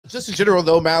Just in general,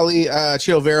 though, O'Malley,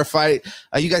 Chito Vera fight.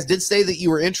 You guys did say that you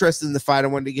were interested in the fight. I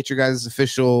wanted to get your guys'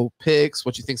 official picks.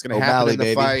 What you think's going to happen in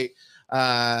the fight?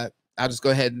 I'll just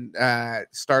go ahead and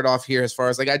start off here. As far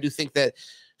as I do think that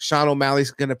Sean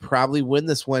O'Malley's going to probably win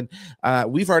this one.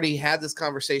 We've already had this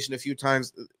conversation a few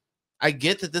times. I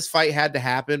get that this fight had to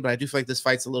happen, but I do feel like this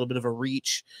fight's a little bit of a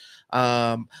reach.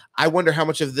 I wonder how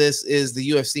much of this is the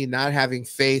UFC not having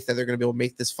faith that they're going to be able to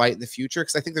make this fight in the future,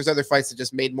 because I think there's other fights that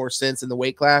just made more sense in the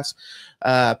weight class,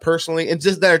 personally, and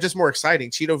just that are just more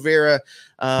exciting. Chito Vera,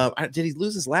 did he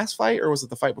lose his last fight, or was it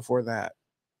the fight before that?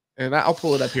 And I'll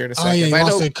pull it up here in a second. Oh yeah, he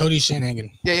lost to Cody Shanahan.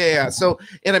 Yeah. So,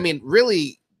 and I mean,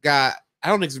 really got. I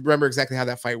don't remember exactly how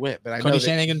that fight went, but I know Cody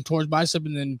Shanahan tore his bicep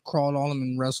and then crawled on him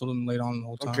and wrestled him late on the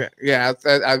whole time. Okay, yeah,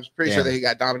 I was pretty sure that he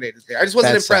got dominated there. I just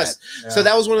wasn't impressed. Yeah. So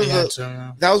that was one of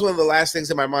that was one of the last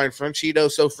things in my mind from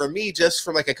Chito. So for me, just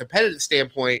from a competitive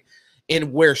standpoint,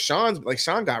 in where Sean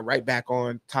got right back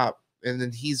on top, and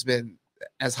then he's been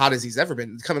as hot as he's ever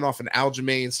been, coming off an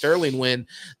Aljamain Sterling win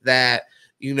that.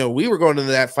 We were going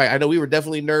into that fight. I know we were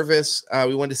definitely nervous.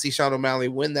 We wanted to see Sean O'Malley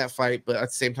win that fight, but at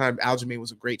the same time, Aljamain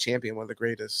was a great champion, one of the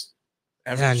greatest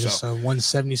ever. Yeah, just a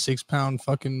 176-pound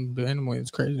fucking bantamweight. It's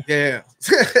crazy. Yeah.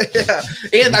 Yeah.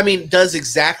 And, I mean, does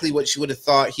exactly what you would have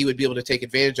thought he would be able to take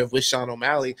advantage of with Sean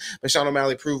O'Malley. But Sean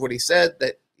O'Malley proved what he said,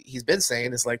 that he's been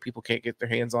saying is people can't get their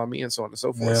hands on me and so on and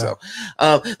so forth. Yeah.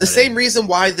 So the same reason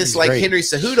why this Henry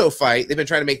Cejudo fight, they've been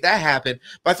trying to make that happen,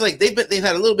 but I feel like they've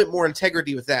had a little bit more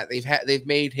integrity with that. They've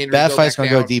made Henry that fight's gonna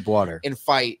go deep water and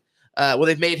fight. Well,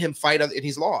 they've made him fight, and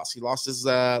he's lost. He lost his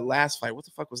last fight. What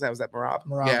the fuck was that? Was that Marab?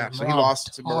 Yeah, so he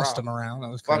lost to Marab. Him around. That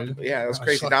was crazy. Yeah, that was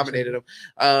crazy. Dominated him.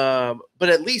 But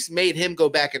at least made him go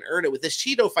back and earn it. With this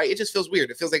Chito fight, it just feels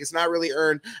weird. It feels like it's not really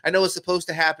earned. I know it's supposed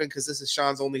to happen because this is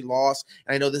Sean's only loss,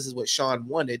 and I know this is what Sean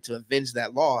wanted to avenge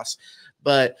that loss.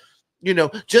 But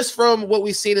just from what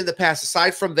we've seen in the past,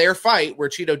 aside from their fight where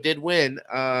Chito did win,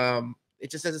 it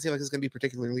just doesn't seem like it's going to be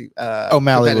particularly.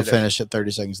 O'Malley will finish at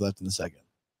 30 seconds left in the second.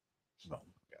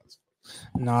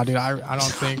 No, dude, I don't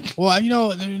think. Well,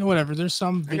 whatever. There's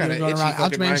some video going around.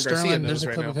 Aljamain Sterling. There's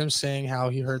a clip of him saying how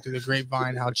he heard through the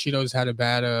grapevine how Cheeto's had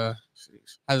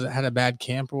a bad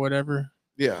camp or whatever.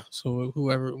 Yeah. So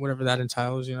whatever that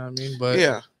entails, you know what I mean? But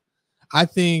yeah, I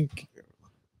think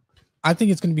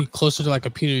it's gonna be closer to a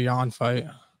Peter Yan fight.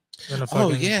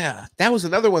 Oh yeah, that was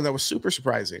another one that was super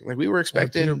surprising. We were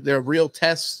expecting their real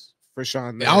tests. For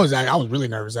Sean, yeah, I was really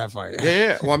nervous that fight.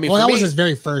 Yeah, well, I mean, that was his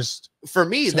very first. For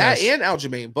me, test. That and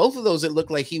Aljamain, both of those, it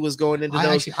looked like he was going into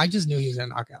those. I just knew he was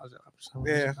gonna knock out.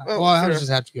 Yeah, well, I just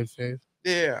have to good faith.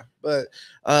 Yeah, but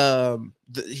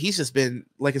he's just been,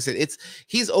 like I said,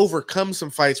 he's overcome some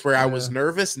fights where I was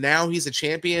nervous. Now he's a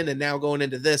champion, and now going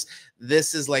into this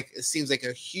is it seems like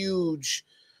a huge.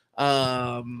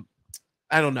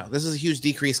 I don't know. This is a huge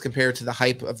decrease compared to the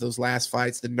hype of those last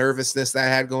fights, the nervousness that I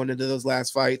had going into those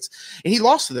last fights, and he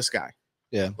lost to this guy.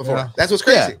 Yeah, before that's what's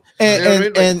crazy. Yeah.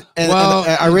 And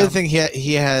I really think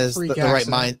he has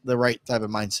the right type of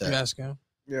mindset.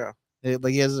 Yeah,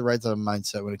 he has the right type of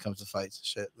mindset when it comes to fights and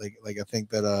shit. Like I think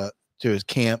that to his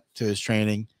camp, to his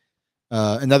training,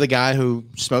 another guy who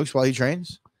smokes while he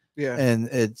trains. Yeah, and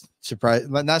it's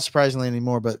not surprisingly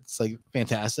anymore, but it's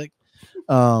fantastic.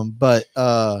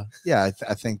 Yeah,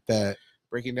 I think that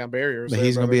breaking down barriers,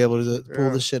 he's gonna be able to pull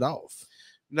this shit off.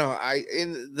 No,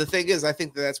 and the thing is, I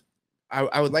think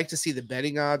I would like to see the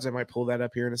betting odds. I might pull that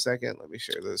up here in a second. Let me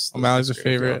share this. O'Malley's a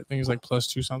favorite. I think he's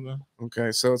 +2 something.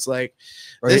 Okay, so it's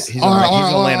he's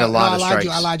gonna land a lot of strikes.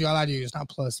 I lied to you. It's not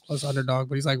plus underdog,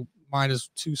 but he's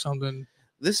 -2 something.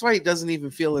 This fight doesn't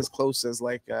even feel as close as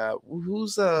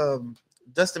who's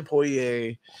Dustin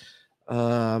Poirier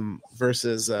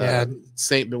versus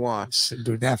Saint Benoit.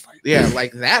 Dude, that fight. Yeah,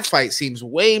 that fight seems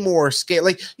way more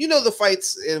scary. The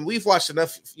fights, and we've watched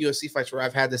enough UFC fights where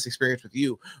I've had this experience with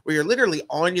you, where you're literally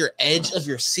on your edge of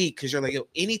your seat because you're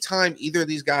anytime either of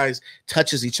these guys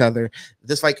touches each other,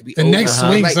 this fight could be the over. Next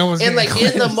swing,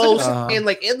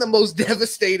 in the most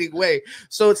devastating way.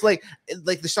 So it's like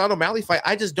the Sean O'Malley fight.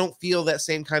 I just don't feel that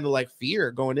same kind of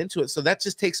fear going into it. So that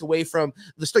just takes away from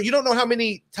the story. You don't know how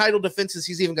many title defenses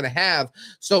he's even going to have.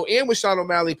 So, and with Sean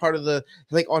O'Malley, part of the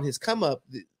on his come up,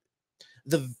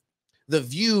 the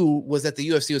view was that the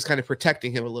UFC was kind of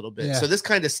protecting him a little bit. Yeah. So this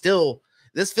kind of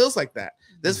this feels like that.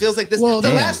 This feels like this. Well,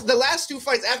 the last two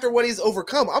fights after what he's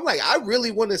overcome, I'm I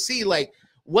really want to see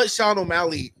what Sean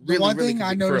O'Malley really. The one thing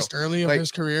I noticed early in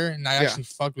his career, and I actually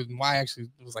fucked with him. I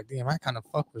actually was damn, I kind of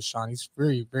fuck with Sean. He's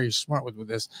very, very smart with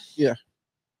this. Yeah.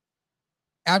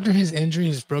 After his injury,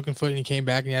 his broken foot, and he came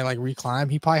back and he had reclimb,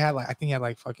 he probably had I think he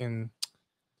had fucking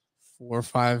 4 or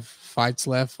 5 fights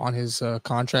left on his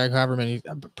contract. However many,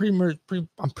 I'm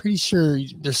pretty sure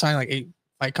they're signing like 8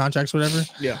 fight contracts, whatever.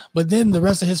 Yeah. But then the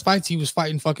rest of his fights, he was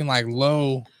fighting fucking like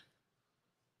low.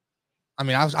 I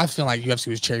mean, I feel like UFC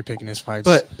was cherry picking his fights,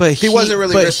 but he wasn't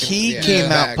really. But he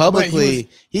came out publicly.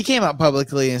 He came out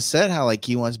publicly and said how like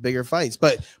he wants bigger fights.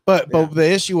 But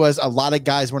the issue was a lot of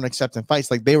guys weren't accepting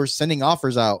fights. Like they were sending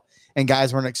offers out, and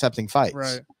guys weren't accepting fights.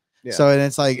 Right. Yeah. So and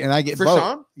it's like, and I get for both.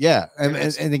 Sean? Yeah, and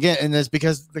again, and it's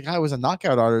because the guy was a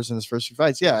knockout artist in his first few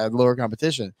fights. Yeah, at lower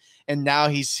competition, and now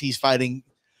he's fighting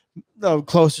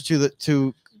closer to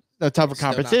the tougher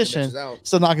competition,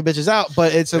 still knocking bitches out,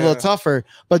 but it's a little tougher.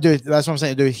 But dude, that's what I'm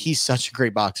saying, dude. He's such a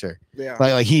great boxer. Yeah,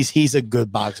 like he's a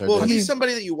good boxer. Well, he's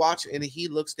somebody that you watch and he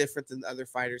looks different than other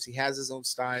fighters. He has his own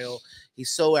style.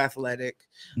 He's so athletic.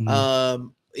 Mm-hmm.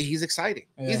 He's exciting.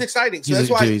 Yeah. He's exciting. So that's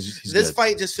why this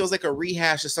fight just feels like a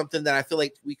rehash of something that I feel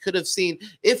like we could have seen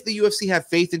if the UFC had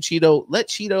faith in Chito. Let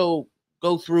Chito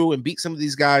go through and beat some of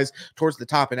these guys towards the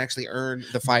top and actually earn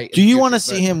the fight. Do you want to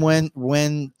see him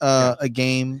win a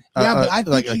game? Yeah, but I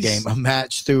think a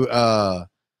match through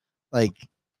like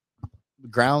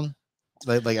ground,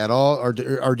 like at all, or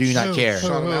do you not care?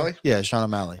 Sean O'Malley? Yeah, Sean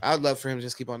O'Malley. I'd love for him to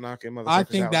just keep on knocking motherfuckers I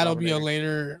think out that'll be a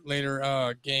later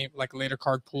game, like a later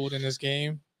card pulled in this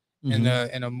game, and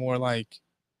a more like,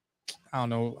 I don't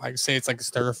know, I say it's like a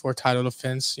third or fourth title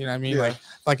defense. You know what I mean? Yeah.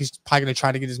 Like he's probably gonna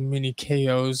try to get as many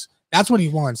KOs. That's what he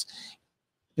wants.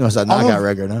 He wants that knockout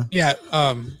record, huh? Yeah.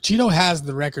 Chito has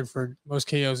the record for most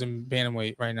KOs in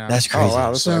bantamweight right now. That's crazy. Oh,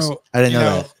 wow, that's nice. I didn't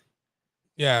know that.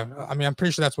 Yeah, I mean, I'm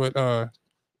pretty sure that's what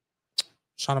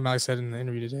Sean O'Malley said in the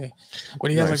interview today.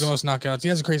 But he has like the most knockouts. He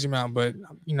has a crazy amount, but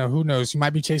who knows? He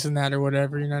might be chasing that or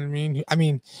whatever. You know what I mean? I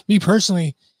mean, me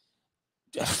personally,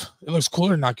 it looks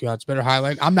cooler to knock you out. It's better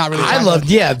highlight. I'm not really. I'm not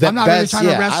really trying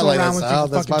to wrestle around with you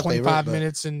for fucking 25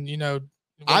 minutes and whatever.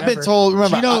 I've been told.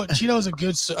 Remember, Chito's a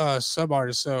good sub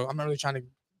artist, so I'm not really trying to,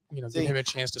 give him a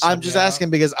chance to. I'm just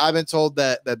asking because I've been told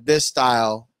that this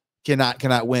style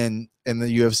cannot win in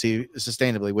the UFC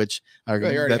sustainably, which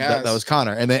that was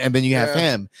Connor, and then you have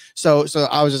him. So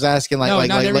I was just asking,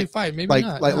 not every fight, maybe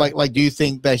not. Like, do you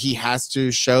think that he has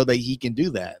to show that he can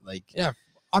do that? Like, yeah.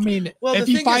 I mean, if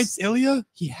he fights Ilya,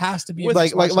 he has to be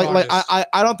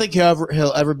I don't think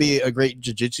he'll ever be a great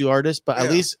jiu-jitsu artist, but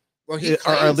at least. Well,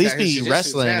 or at least be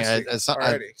wrestling as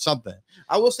something.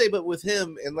 I will say, but with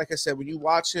him, and like I said, when you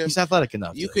watch him, he's athletic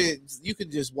enough. You could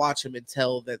just watch him and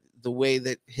tell that the way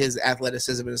that his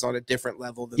athleticism is on a different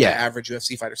level than the average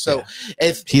UFC fighter. So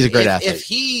if he's a great athlete, if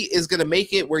he is going to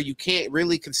make it where you can't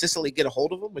really consistently get a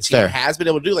hold of him, which he has been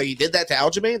able to do, like he did that to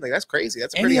Aljamain, like that's crazy.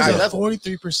 That's a pretty high level.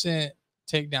 43%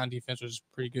 takedown defense was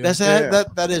pretty good.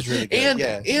 That is really good.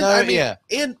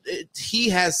 And he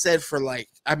has said for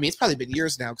it's probably been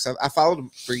years now because I followed him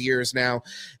for years now.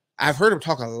 I've heard him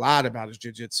talk a lot about his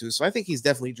jiu-jitsu, so I think he's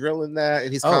definitely drilling that,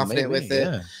 and he's confident with it.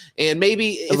 Yeah. And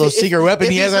maybe a little secret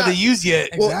weapon he hasn't had to use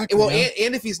yet. Well,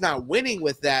 and if he's not winning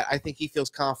with that, I think he feels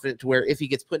confident to where if he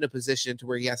gets put in a position to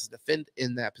where he has to defend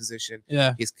in that position,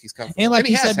 he's confident. And like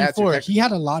he said before, he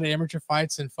had a lot of amateur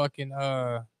fights in fucking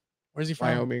where's he from?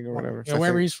 Wyoming or whatever. Yeah,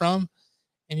 wherever he's from.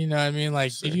 And you know what I mean?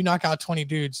 Like, if you knock out 20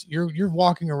 dudes, you're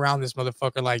walking around this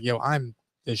motherfucker like, yo, I'm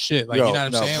this shit. Like, you know what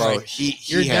I'm saying? Bro, like,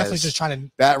 you're definitely just trying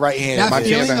to. That right hand. That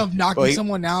feeling of knocking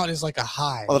someone out is like a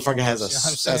high. Motherfucker has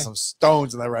some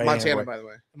stones in that right Montana, hand. by the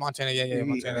way. Montana, yeah,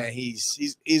 Montana. He's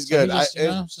good.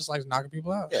 It's just like knocking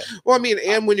people out. Yeah. Well, I mean,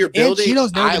 and when you're building,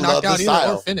 Chito's never been knocked out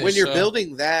either or finished. When you're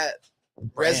building that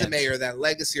resume or that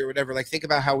legacy or whatever, like think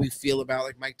about how we feel about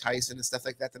like Mike Tyson and stuff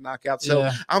like that, the knockout. So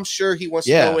I'm sure he wants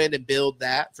to go in and build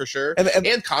that for sure,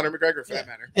 and Conor McGregor for that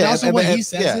matter. And also what he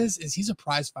says is he's a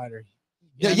prize fighter.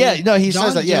 No, he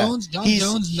says that. Yeah, John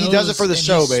Jones he does it for the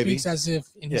show, baby. Speaks as if,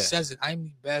 and he says it. I'm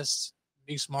the best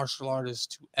mixed martial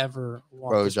artist to ever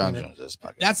walk. John Jones is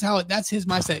that's his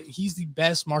mindset. He's the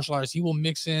best martial artist. He will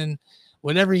mix in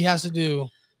whatever he has to do.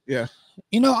 Yeah.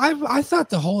 I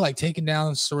thought the whole like taking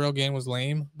down Sorrel game was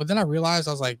lame, but then I realized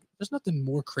I was like, there's nothing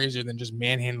more crazier than just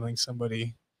manhandling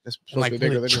somebody and like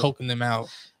really choking them out.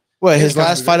 What, his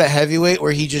last fight at heavyweight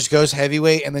where he just goes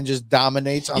heavyweight and then just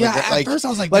dominates on at first I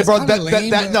was like bro,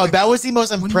 that was the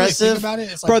most impressive.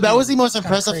 That was the most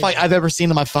impressive fight I've ever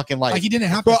seen in my fucking life. Like he didn't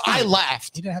have to. Bro, I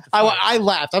laughed. He didn't have to. I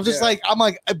laughed. I'm just like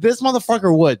this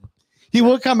motherfucker would. He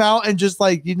would come out and just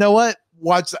like, you know what?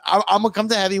 Watch. I'm gonna come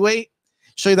to heavyweight.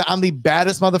 Show you that I'm the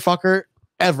baddest motherfucker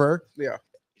ever. Yeah.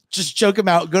 Just choke him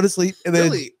out, go to sleep, and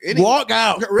then walk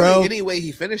out. Bro. Any way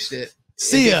he finished it.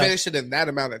 See ya. He finished it in that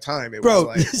amount of time. It bro, was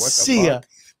like, what the see fuck? Ya.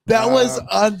 That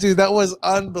was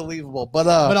unbelievable. But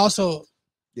also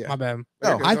Yeah, my bad.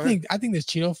 No, I think this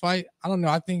Chito fight. I don't know.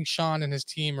 I think Sean and his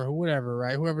team or whatever,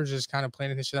 right? Whoever's just kind of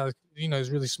planning this shit out, you know, is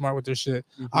really smart with their shit.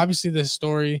 Obviously, the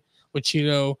story with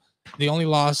Chito, the only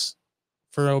loss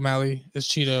for O'Malley is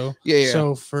Chito. Yeah.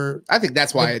 So I think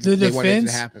that's why they wanted it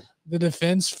to happen. The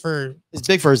defense for it's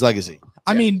big for his legacy.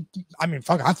 I mean,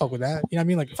 fuck, I fuck with that. You know what I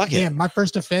mean? Like, fuck damn, my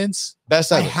first defense,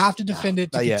 best I have to defend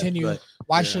it to continue. But,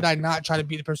 why should I not try to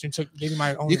beat the person who gave me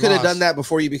my own? You could have done that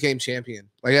before you became champion.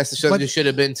 Like that's the show you should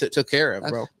have been took care of,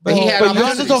 bro. But he had. But you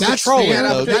also don't control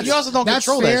it. You also don't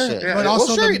control that shit. But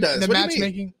also, he does. The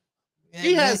matchmaking.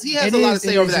 He has a lot to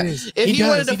say over that. If he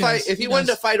wanted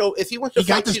to fight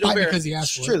Chito Vera, because he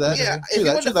asked for it. True that. Yeah, if he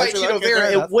wanted to fight Chito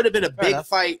Vera, it would have been a big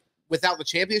fight without the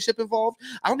championship involved.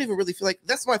 I don't even really feel like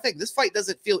that's my thing. This fight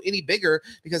doesn't feel any bigger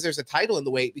because there's a title in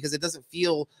the weight, because it doesn't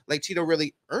feel like Chito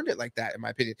really earned it like that, in my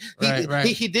opinion.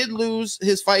 He did lose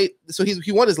his fight, so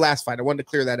he won his last fight. I wanted to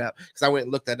clear that up because I went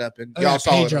and looked that up, and y'all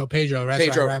saw Pedro. But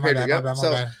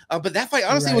that fight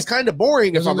honestly was kind of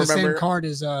boring, if I remember. The same card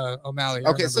as O'Malley.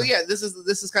 Okay, so yeah, this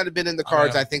has kind of been in the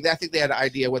cards. I think they had an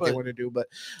idea what they want to do, but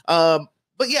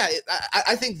yeah,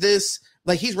 I think this.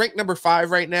 Like, he's ranked number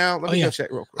 5 right now. Let me go check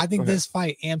real quick. I think this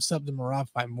fight amps up the Merab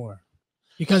fight more,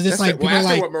 because it's like people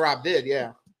like what Merab did.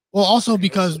 Yeah. Well, also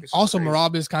because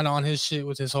Merab is kind of on his shit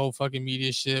with his whole fucking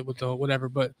media shit with the whatever.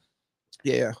 But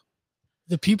yeah,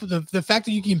 the people, the fact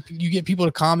that you get people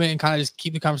to comment and kind of just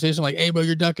keep the conversation like, hey, bro,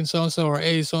 you're ducking so and so, or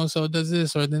hey, so and so does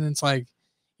this, or then it's like,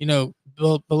 you know,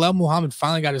 Bilal Muhammad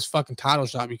finally got his fucking title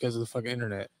shot because of the fucking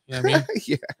internet. You know what I mean?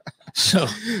 Yeah. So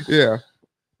yeah.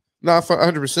 No,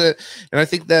 100%. And I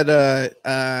think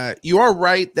that you are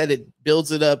right that it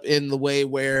builds it up in the way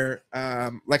where,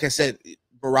 like I said,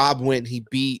 Merab went, he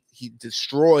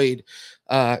destroyed.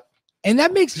 And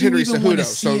that makes you Henry even want to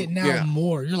see it now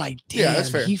more. You're like, damn, that's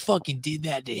fair. He fucking did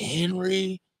that to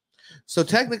Henry. So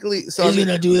technically, he's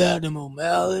gonna do that to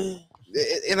O'Malley.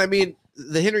 And I mean,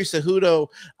 the Henry Cejudo,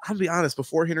 I'll be honest,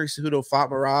 before Henry Cejudo fought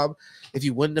Merab, if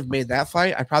you wouldn't have made that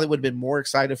fight, I probably would have been more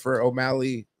excited for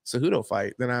O'Malley Cejudo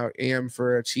fight than I am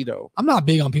for a Chito. I'm not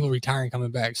big on people retiring coming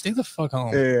back. Stay the fuck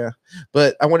home. Yeah,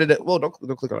 but I wanted to. Well, don't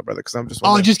click on it, brother, because I'm just.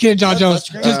 Just kidding, John Jones.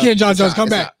 Just kidding, John Jones. Come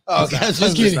back.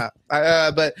 Just kidding.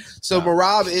 But so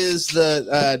Merab is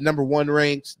the number 1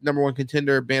 ranked, number 1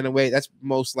 contender, bantamweight. That's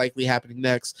most likely happening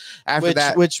next. After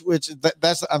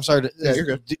that's. I'm sorry. Yeah, you're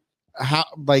good. How,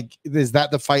 like, is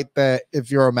that the fight that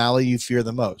if you're O'Malley you fear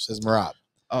the most? Is Merab?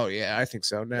 Oh yeah, I think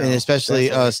so. Now, and especially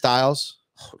Styles.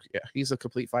 Oh, yeah, he's a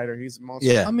complete fighter. He's a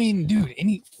monster. Yeah, I mean, dude,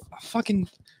 any fucking.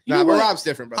 Merab's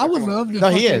different, brother. I would love to. No,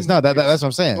 he is. No, that's what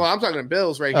I'm saying. Well, I'm talking to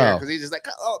Bills right here because he's just like,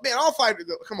 oh man, all fighters.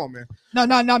 Come on, man. No,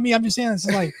 not me. I'm just saying it's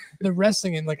like the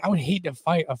wrestling, and like I would hate to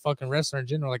fight a fucking wrestler in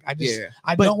general. Like I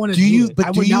don't want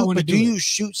to. Do you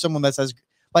shoot someone that's as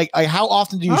like how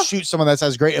often do you shoot someone that's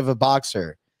as great of a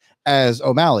boxer as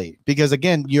O'Malley? Because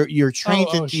again, you're trained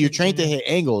to hit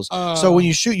angles. So when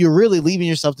you shoot, you're really leaving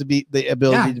yourself to be the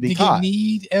ability to be caught.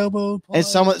 Knee, elbow, and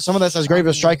someone that's as great of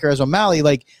a striker as O'Malley,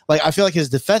 like I feel like his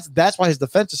defense. That's why his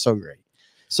defense is so great.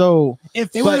 So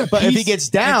if he gets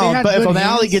down, if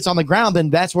O'Malley gets on the ground,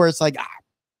 then that's where it's like,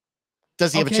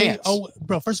 does he have a chance? Oh,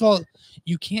 bro. First of all,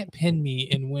 you can't pin me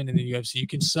and win in the UFC. You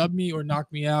can sub me or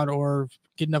knock me out or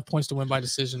get enough points to win by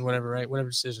decision, whatever, right? Whatever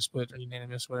decision, split or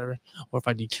unanimous, whatever. Or if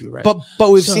I DQ, right? But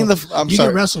we've seen you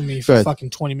can wrestle me for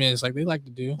fucking 20 minutes, like they like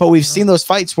to do. But we've seen those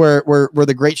fights where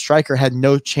the great striker had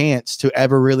no chance to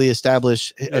ever really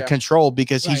establish a control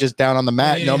because he's just down on the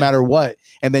mat no matter what.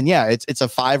 And then it's a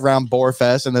 5-round bore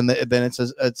fest, and then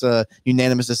it's a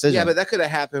unanimous decision. Yeah, but that could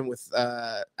have happened with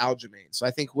Aljamain. So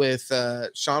I think with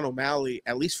Sean O'Malley,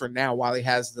 at least for now, while he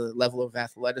has the level of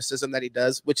athleticism that he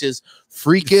does, which is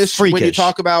freakish. When you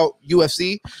talk about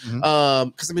UFC,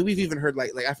 because I mean we've even heard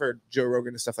like I've heard Joe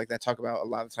Rogan and stuff like that talk about a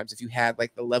lot of times if you had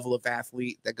like the level of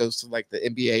athlete that goes to like the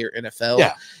NBA or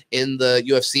NFL in the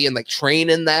UFC and like train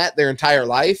in that their entire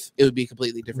life, it would be a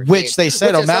completely different. Which they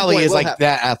said O'Malley is like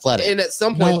that athletic, and at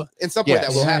some point, that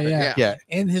will happen. Yeah,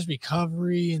 and his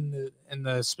recovery and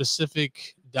the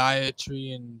specific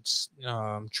dietary and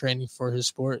training for his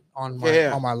sport on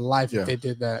my life if they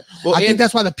did that. Well, I think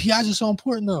that's why the PIs are so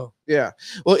important though. Yeah.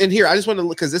 Well, in here, I just want to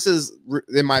look because this is,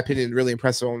 in my opinion, really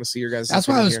impressive. I want to see your guys. That's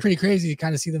why it was pretty crazy to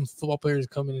kind of see them football players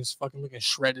come in and just fucking looking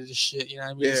shredded as shit. You know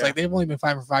what I mean? It's like they've only been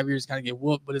fighting for 5 years, kind of get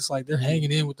whooped, but it's like they're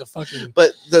hanging in with the fucking.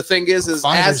 But the thing is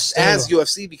as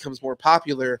UFC becomes more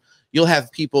popular, you'll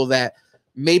have people that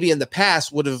maybe in the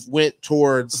past would have went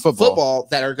towards football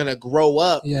that are going to grow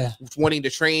up wanting to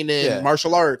train in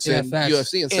martial arts and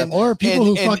UFC and stuff. Or people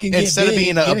who fucking instead of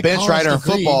being a bench rider in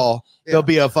football, they'll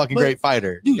be a fucking great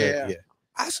fighter. Dude,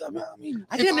 I mean,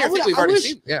 I think we've already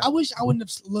seen. Yeah, I wish I wouldn't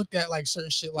have looked at like certain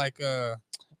shit like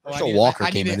Walker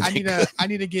came in. I need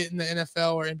to get in the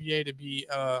NFL or NBA to be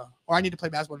or I need to play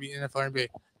basketball to be in the NFL or NBA.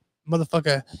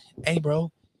 Motherfucker, hey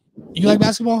bro, you like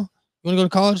basketball? You want to go to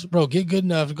college, bro? Get good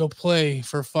enough to go play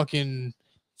for fucking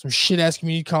some shit ass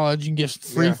community college. You can get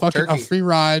free a free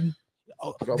ride.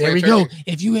 Oh, there we go.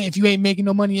 If you ain't making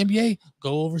no money in NBA,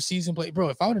 go overseas and play, bro.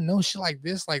 If I would have known shit like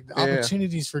this, like the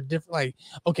opportunities for different, like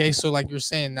okay, so like you're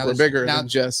saying now, we're bigger than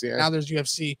just now there's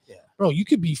UFC, bro. You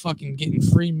could be fucking getting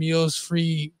free meals,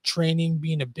 free training,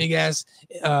 being a big ass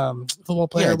football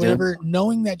player or whatever,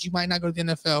 knowing that you might not go to the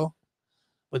NFL.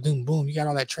 But then, boom, you got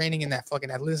all that training and that fucking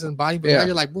athleticism body. But now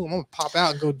you're like, boom, I'm going to pop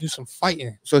out and go do some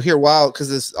fighting. So here, because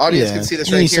this audience can see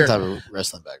this right here. Some type of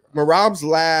wrestling background. Merab's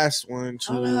last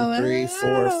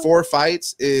 4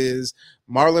 fights is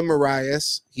Marlon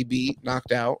Moraes. He beat,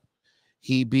 knocked out.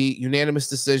 He beat unanimous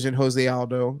decision Jose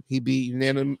Aldo. He beat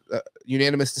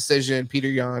unanimous decision Peter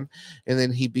Yan. And then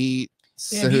he beat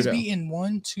Cejudo. He's beaten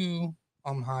 1, 2.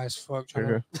 I'm high as fuck.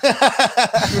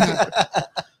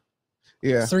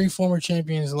 Yeah, 3 former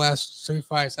champions the last 3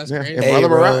 fights. That's great. And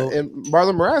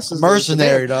Marlon Moraes is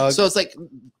mercenary, dog. So it's like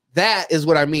that is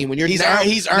what I mean. When you're he's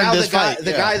earned this fight.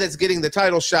 The guy that's getting the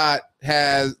title shot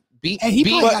has beat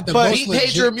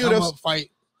Pedro Munoz fight.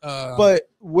 But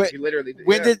he literally did.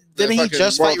 When didn't he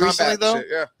just fight recently though? Shit,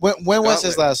 yeah. When was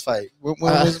his last fight? When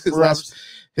was his last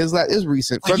is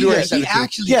recent. Like February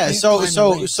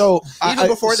 17th. So even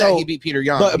before that he beat Peter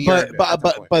Yan.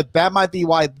 But that might be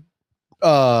why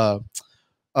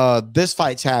this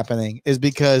fight's happening is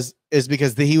because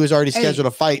he was already scheduled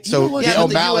to fight. So let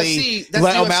O'Malley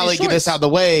get this out of the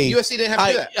way. UFC didn't have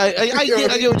to do that. I get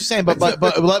what you're saying, but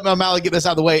let O'Malley get this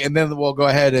out of the way, and then we'll go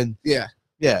ahead and no,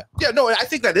 I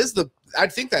think that is it.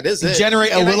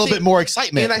 Generate a little bit more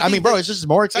excitement. I mean, bro, it's just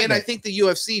more excitement. And I think the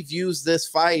UFC views this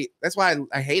fight. That's why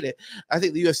I hate it. I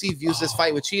think the UFC views this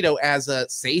fight with Chito as a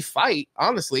safe fight,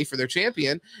 honestly, for their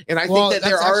champion. And I think that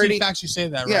they're already facts. You say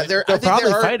that, right? Yeah, they'll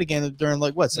probably fight again during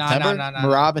like what September.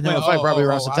 Merab and him will fight probably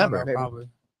around September. Probably.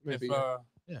 Maybe. The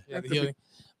healing.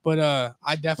 But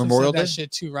I definitely said that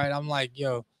shit too, right? I'm like,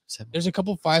 yo, there's a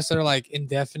couple fights that are like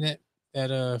indefinite.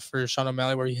 That for Sean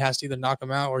O'Malley where he has to either knock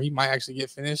him out or he might actually get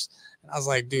finished. And I was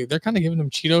like, dude, they're kind of giving him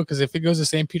Chito because if it goes the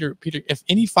same Peter, if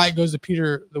any fight goes to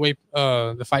Peter the way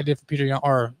the fight did for Peter Yan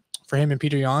or for him and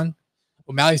Peter Yan,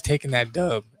 O'Malley's taking that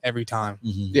dub every time.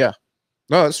 Mm-hmm. Yeah,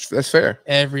 no, that's fair.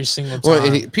 Every single time.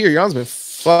 Well, Peter Yan's been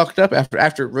fucked up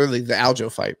after really the Aljo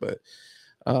fight, but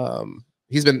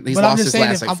he's lost his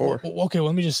last like 4. Okay, well,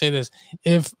 let me just say this: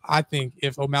 if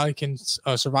O'Malley can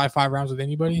survive 5 rounds with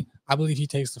anybody, I believe he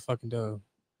takes the fucking dub.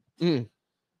 I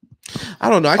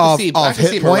don't know. I can see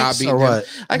Merab beating him.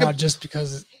 Not just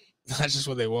because that's just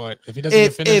what they want. If he doesn't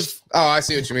get finished, I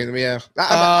see what you mean. Yeah,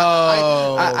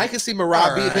 I can see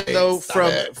Merab beating him though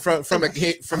from a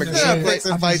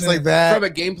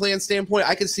game plan standpoint.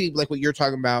 I can see like what you're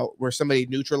talking about, where somebody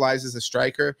neutralizes a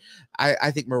striker.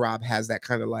 I think Merab has that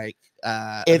kind of like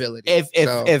ability.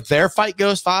 If their fight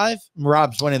goes 5,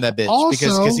 Merab's winning that bitch also,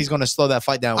 because he's going to slow that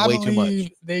fight down way too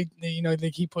much. They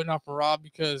keep putting off Merab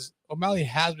because O'Malley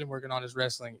has been working on his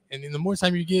wrestling, and the more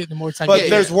time you get, the more time. But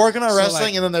there's working on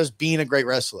wrestling, and then there's being a great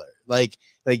wrestler. Like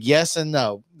yes and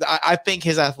no. I think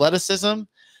his athleticism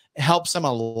helps him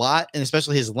a lot, and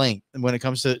especially his length when it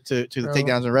comes to the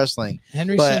takedowns in wrestling.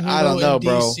 Henry but I don't know,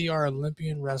 bro. DC are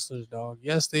Olympian wrestlers, dog.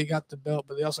 Yes, they got the belt,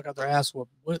 but they also got their ass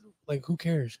whooped. What? Like, who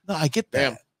cares? No, I get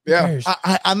that. Yeah,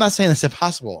 I'm not saying it's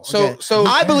impossible. So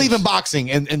I believe in boxing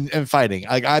and fighting.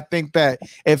 Like I think that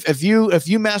if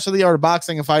you master the art of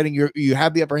boxing and fighting, you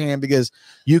have the upper hand because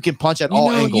you can punch at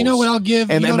all angles. You know what I'll give,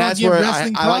 and that's where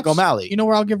I like O'Malley. You know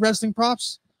where I'll give wrestling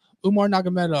props? Umar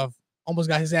Nagomedov almost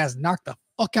got his ass knocked the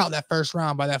fuck out that first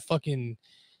round by that fucking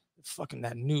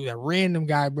that random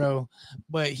guy, bro.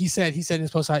 But he said in his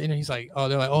post-fight interview, he's like, oh,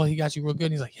 they're like, oh, he got you real good.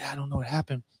 And he's like, yeah, I don't know what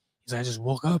happened. He's like, I just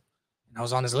woke up and I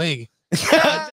was on his leg.